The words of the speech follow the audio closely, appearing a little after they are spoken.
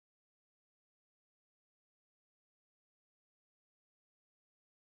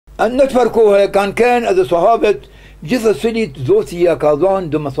Në të farkohë kanë kënë edhe sahabët gjithësërit Zoti ja ka dhënë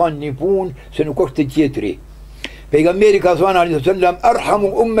domethënë një punë se nuk është të tjetri. Pejgamberi ka thënë alayhi sallam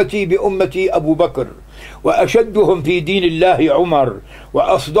arhamu ummati bi ummati Abu Bakr wa ashadduhum fi dinillahi Umar wa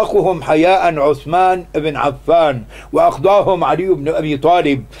asdaquhum haya'an Uthman ibn Affan wa aqdahum Ali ibn Abi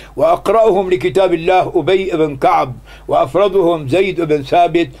Talib wa aqra'uhum li kitabillah Ubay ibn Ka'b wa afraduhum Zayd ibn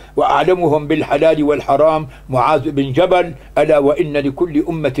Thabit wa a'lamuhum bil halal wal haram Muadh ibn Xhebel ala wa inna li kulli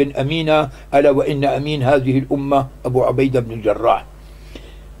ummatin amina ala wa inna amin hadhihi al umma Abu Ubaida ibn al-Jarrah.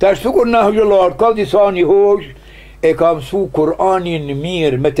 Tash sukurna hujullar ka disa një hoj e ka mësu Kur'anin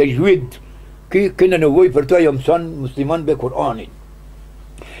mirë me të gjvid, kënë nevoj për të jo mëson musliman be Kur'anin.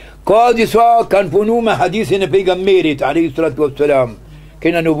 Ka disa kanë punu me hadithin e pejgamberit, a.s.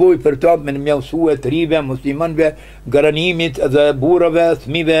 Kënë nevoj për të me mjausu e të rive, muslimanve, garanimit dhe burave,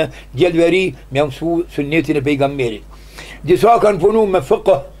 thmive, gjelveri, mjausu sunnetin e pejgamberit. Disa kanë punu me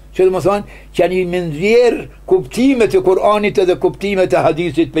fiqh, që dhe më thonë, që janë i mëndzjerë kuptimet e Kur'anit edhe kuptimet e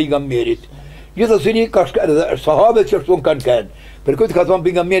hadithit pejgamberit. Gjithësini ka sahabët që shtu kanë kënë. Për këtë ka thonë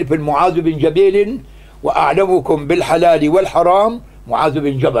pejgamberi për Muadh ibn Xhebelin wa a'lamukum bil halali wal haram Muadh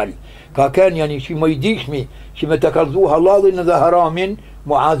ibn Xhebel. Ka kënë janë që më i dikshmi që me të kalzu halalin dhe haramin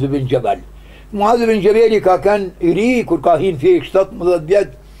Muadh ibn Xhebel. Muadh ibn Xhebeli ka kënë i ri kur ka hinë fej 17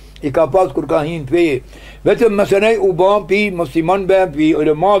 vjet, i ka pas kur ka hinë fej. Vetëm mësënej u ban pi muslimanve, pi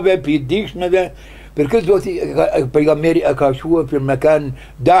ulemave, pi dikshmeve. Për këtë zoti pejgamberi e ka shua për me kanë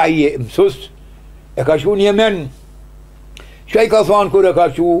daje mësus, e ka shu një Jemen. Që i ka thonë kur e ka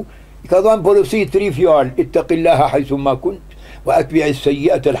shu? I ka thonë përësi 3 fjallë, ittaqillaha hajsu ma kunt, wa atbi'i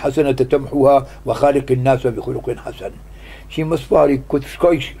as-sayyi'ata al-hasanata tamhuha wa khaliqi an-nasa bi khuluqin hasan. Që mos pari kur të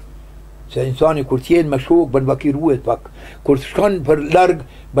shkojsh, se insani kur t'jen me shok bën vaki ruhet pak. Kur të shkon për larg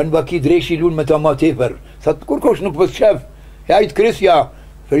bën vaki dreshi lun me ta ma tepër. Sa kur kosh nuk po shef, hajt krisja.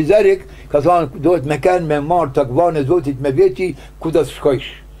 Fërizarik ka thonë duhet me kanë me marr takvan e Zotit me veti ku do të shkojsh.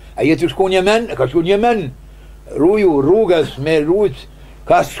 A jetë shku një men, ka shku një men, ruju, rrugës, me rrujt,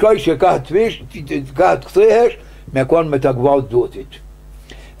 ka shkojsh e ka të vish, ka të këthehesh, me konë me takvat Zotit.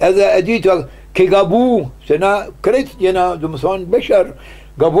 Edhe e ditë, ke gabu, se na kretë jena, du më thonë, besher,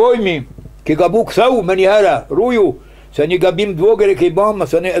 gabojmi, ke gabu këthau me një hera, ruju, se një gabim dvogër e ke banë,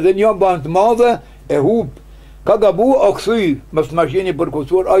 mësë edhe një banë të madhe, e hupë. Ka gabu o këthuj, mësë mashini për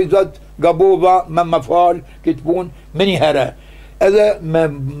kusur, a i zatë gabova me më falë, këtë punë, me një herë. Edhe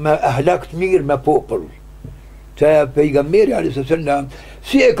me ahlak të mirë me popël. Se pejgamberi a.s.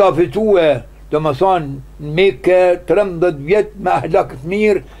 si e ka fitue, do më thonë, në Mekë 13 vjetë me ahlak të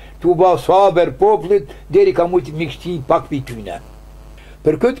mirë, të ba saber poplit, deri ka mujtë mikshti pak për tyne.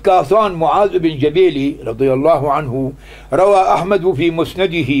 Për këtë ka thonë Muadh ibn Xhebeli, radiyallahu anhu, rawa Ahmedu fi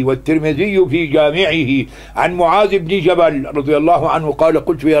musnadihi, wa Tirmidhiyu fi jami'ihi, an Muadh ibn Xhebel, radiyallahu anhu, qala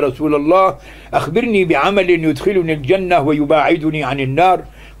qultu ya Rasulallah, akhbirni bi'amalin yudkhiluni al-jannah wa yubaiduni 'ani an-nar.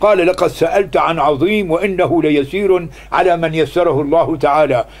 قال لقد سألت عن عظيم وإنه ليسير على من يسره الله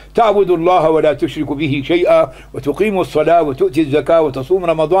تعالى تعبد الله ولا تشرك به شيئا وتقيم الصلاة وتؤتي الزكاة وتصوم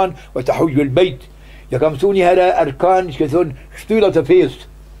رمضان وتحج البيت. Ja kam su një herë arkan që thonë shtyllat e fesë,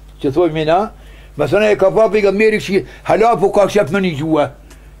 që thoi mina, mësëna e ka pa pejgamberi që halapu ka shep me një gjua.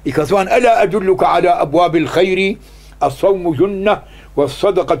 I ka thonë, ala adulluka ala abwabil khayri, as-sawmu junna, wa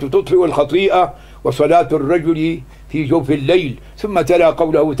as-sadaqatu tutfi'u al-khati'a, wa salatu ar-rajuli في جوف الليل ثم تلا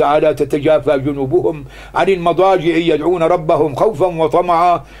قوله تعالى تتجافى جنوبهم عن المضاجع يدعون ربهم خوفا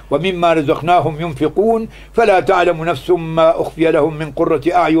وطمعا ومما رزقناهم ينفقون فلا تعلم نفس ما أخفي لهم من قرة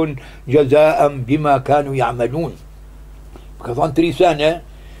أعين جزاء بما كانوا يعملون. كذان 3 سنة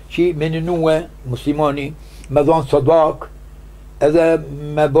شيء من النوة مسلماني مذان صداق إذا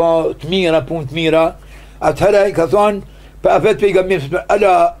ما با تميرة بون تميرة أتهلا كذان فأفت بيقامين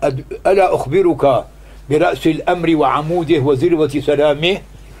ألا أخبرك برأس الأمر وعموده وذروة سلامه.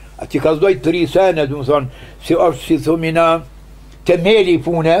 أتي كذوي 3 سنة مثلا سي ثمنا تميلي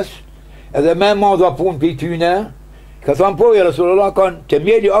بونس إذا ما ماذا بون بيتونا كثان بو يا رسول الله كان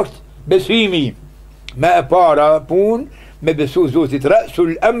تميلي أكت بسيمي ما أبارا بون ما بسو زوتي رأس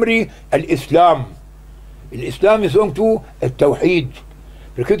الأمر الإسلام. الإسلام يسمى التوحيد.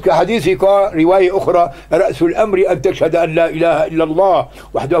 فكنت كحديثي رواية أخرى رأس الأمر أن تشهد أن لا إله إلا الله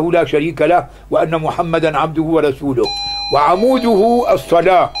وحده لا شريك له وأن محمدا عبده ورسوله وعموده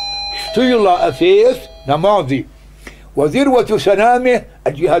الصلاة شطيل أفيس نماضي وذروة سنامه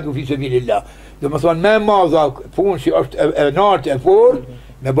الجهاد في سبيل الله. مثلا ما ماذا فون شي نارت أفور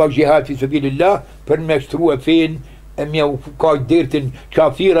ما باق جهاد في سبيل الله فرما يشتروه فين أمي وكاك ديرتن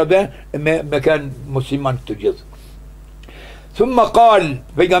شافيرة به مكان مسلمان تجد. ثم قال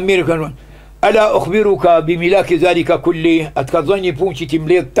بيغامبر ألا أخبرك بملاك ذلك كله؟ أتكظني بونشي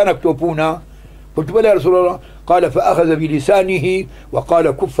تمليك تنكتو بونا؟ قلت بلى يا رسول الله. قال فأخذ بلسانه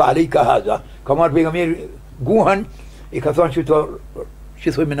وقال كف عليك هذا. كمان بيغمير جوهن يكثرون شو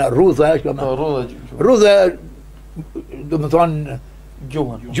اسمه من الروضة روضة مثلا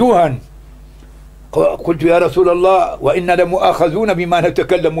جوهن. قلت يا رسول الله وإنا لمؤاخذون بما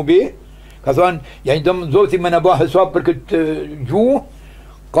نتكلم به. كثرون يعني دم زوتي من أباه حساب بركت جو.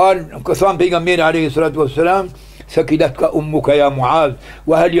 قال كثرون بيغمير عليه الصلاة والسلام ثكلتك أمك يا معاذ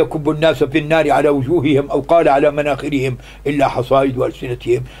وهل يكب الناس في النار على وجوههم أو قال على مناخرهم إلا حصائد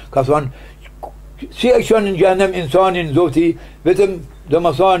ألسنتهم. كثرون سيأشان جهنم إنسان زوتي بتم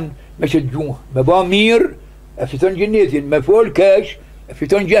دمصان مشت جوه مبامير أفتن جنيتين مفول كاش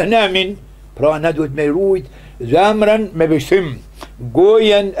أفتن جهنم برا ندوت ميروت زامرا مبسم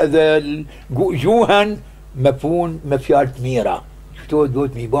قويا ذا جوهن مفون مفيارت ميرا شفتوا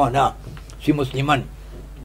دوت ميبانا سي مسلمان